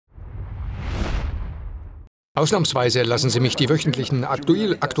Ausnahmsweise lassen Sie mich die wöchentlichen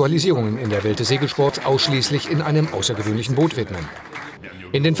Aktualisierungen in der Welt des Segelsports ausschließlich in einem außergewöhnlichen Boot widmen.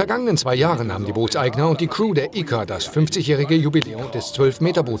 In den vergangenen 2 Jahren haben die Bootseigner und die Crew der ICA das 50-jährige Jubiläum des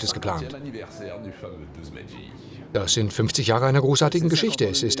 12-Meter-Bootes geplant. Das sind 50 Jahre einer großartigen Geschichte.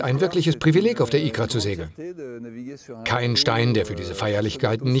 Es ist ein wirkliches Privileg, auf der ICA zu segeln. Kein Stein, der für diese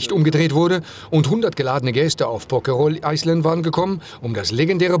Feierlichkeiten nicht umgedreht wurde, und 100 geladene Gäste auf Porquerolles Island waren gekommen, um das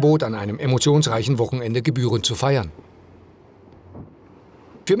legendäre Boot an einem emotionsreichen Wochenende gebührend zu feiern.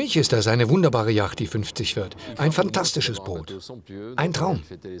 Für mich ist das eine wunderbare Yacht, die 50 wird. Ein fantastisches Boot. Ein Traum.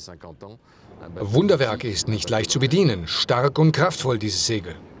 Wunderwerk ist nicht leicht zu bedienen, stark und kraftvoll dieses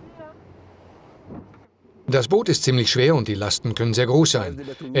Segel. Das Boot ist ziemlich schwer und die Lasten können sehr groß sein.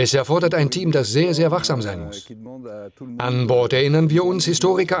 Es erfordert ein Team, das sehr, sehr wachsam sein muss. An Bord erinnern wir uns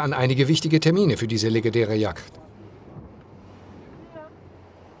Historiker an einige wichtige Termine für diese legendäre Yacht.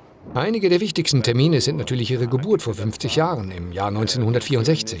 Einige der wichtigsten Termine sind natürlich ihre Geburt vor 50 Jahren, im Jahr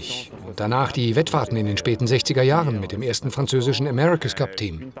 1964. Und danach die Wettfahrten in den späten 60er Jahren mit dem ersten französischen America's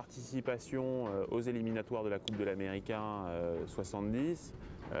Cup-Team.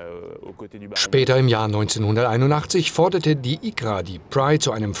 Später im Jahr 1981 forderte die ICRA die Pride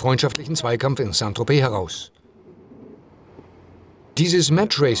zu einem freundschaftlichen Zweikampf in Saint-Tropez heraus. Dieses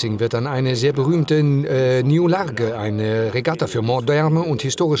Matchracing wird dann eine sehr berühmte New Largue, eine Regatta für moderne und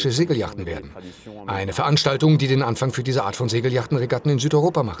historische Segelyachten werden. Eine Veranstaltung, die den Anfang für diese Art von Segeljachtenregatten in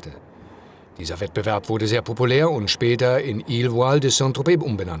Südeuropa machte. Dieser Wettbewerb wurde sehr populär und später in Île Voile de Saint-Tropez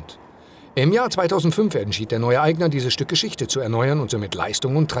umbenannt. Im Jahr 2005 entschied der neue Eigner, dieses Stück Geschichte zu erneuern und somit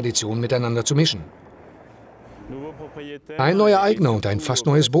Leistung und Tradition miteinander zu mischen. Ein neuer Eigner und ein fast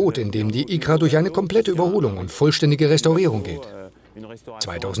neues Boot, in dem die ICRA durch eine komplette Überholung und vollständige Restaurierung geht.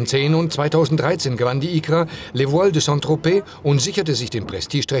 2010 und 2013 gewann die ICRA Les Voiles de Saint-Tropez und sicherte sich den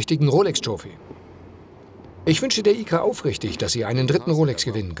prestigeträchtigen Rolex-Trophy. Ich wünsche der ICRA aufrichtig, dass sie einen 3. Rolex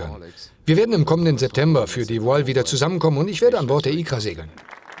gewinnen kann. Wir werden im kommenden September für die Voile wieder zusammenkommen und ich werde an Bord der ICRA segeln.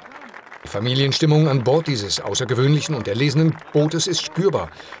 Die Familienstimmung an Bord dieses außergewöhnlichen und erlesenen Bootes ist spürbar,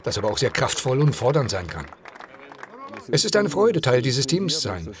 das aber auch sehr kraftvoll und fordernd sein kann. Es ist eine Freude, Teil dieses Teams zu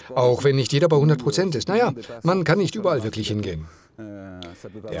sein, auch wenn nicht jeder bei 100% ist. Naja, man kann nicht überall wirklich hingehen.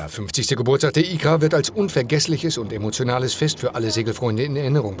 Der 50. Geburtstag der ICRA wird als unvergessliches und emotionales Fest für alle Segelfreunde in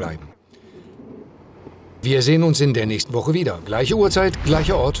Erinnerung bleiben. Wir sehen uns in der nächsten Woche wieder. Gleiche Uhrzeit,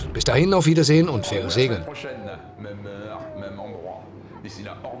 gleicher Ort. Bis dahin auf Wiedersehen und faires Segeln.